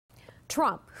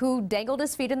Trump, who dangled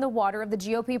his feet in the water of the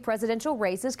GOP presidential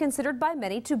race, is considered by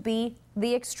many to be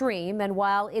the extreme. And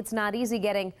while it's not easy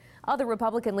getting other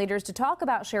Republican leaders to talk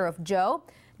about Sheriff Joe,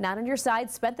 Not on Your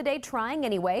Side spent the day trying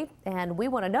anyway. And we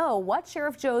want to know what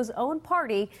Sheriff Joe's own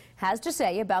party has to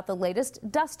say about the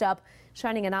latest dust-up,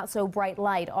 shining a not-so-bright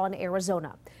light on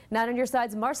Arizona. Not on Your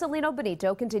Side's Marcelino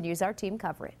Benito continues our team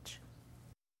coverage.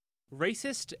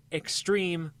 Racist,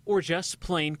 extreme, or just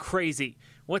plain crazy?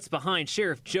 What's behind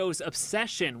Sheriff Joe's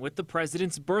obsession with the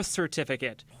president's birth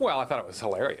certificate? Well, I thought it was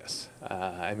hilarious.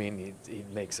 I mean, he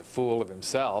makes a fool of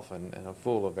himself and a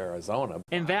fool of Arizona.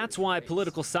 And that's why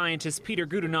political scientist Peter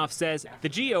Gudonoff says the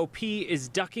GOP is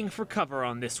ducking for cover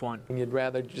on this one. You'd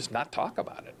rather just not talk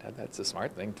about it. That's a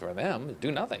smart thing for them.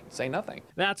 Do nothing. Say nothing.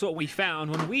 That's what we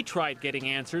found when we tried getting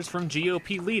answers from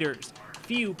GOP leaders.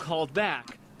 Few called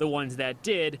back. The ones that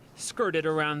did skirted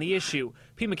around the issue.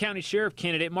 Pima County Sheriff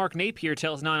candidate Mark Napier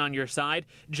tells Not on Your Side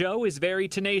Joe is very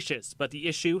tenacious, but the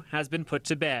issue has been put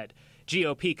to bed.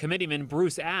 GOP committeeman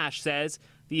Bruce Ash says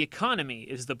the economy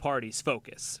is the party's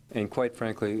focus. And quite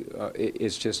frankly,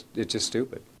 it's just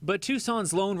stupid. But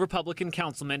Tucson's lone Republican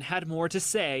councilman had more to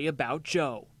say about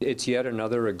Joe. It's yet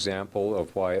another example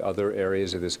of why other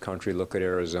areas of this country look at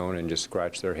Arizona and just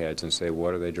scratch their heads and say,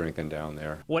 what are they drinking down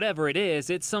there? Whatever it is,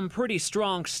 it's some pretty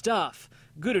strong stuff.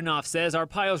 Gudonoff says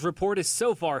Arpaio's report is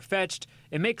so far-fetched,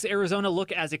 it makes Arizona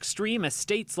look as extreme as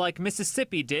states like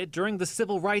Mississippi did during the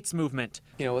civil rights movement.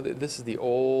 You know, this is the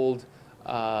old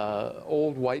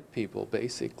white people,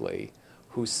 basically,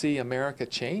 who see America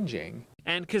changing.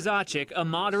 And Kozacic, a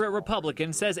moderate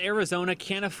Republican, says Arizona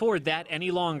can't afford that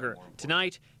any longer.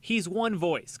 Tonight, he's one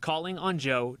voice calling on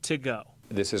Joe to go.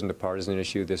 This isn't a partisan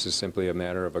issue. This is simply a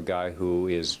matter of a guy who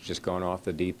is just gone off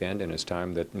the deep end, and it's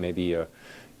time that maybe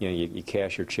you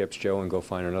cash your chips, Joe, and go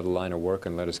find another line of work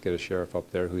and let us get a sheriff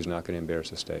up there who's not going to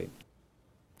embarrass the state.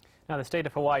 Now, the state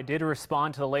of Hawaii did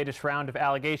respond to the latest round of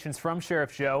allegations from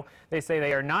Sheriff Joe. They say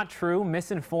they are not true,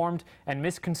 misinformed, and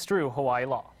misconstrue Hawaii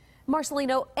law.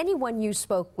 Marcelino, anyone you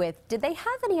spoke with, did they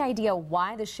have any idea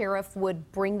why the sheriff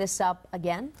would bring this up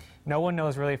again? No one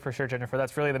knows really for sure, Jennifer.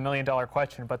 That's really the million-dollar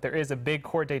question, but there is a big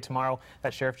court date tomorrow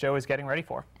that Sheriff Joe is getting ready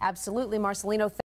for. Absolutely, Marcelino.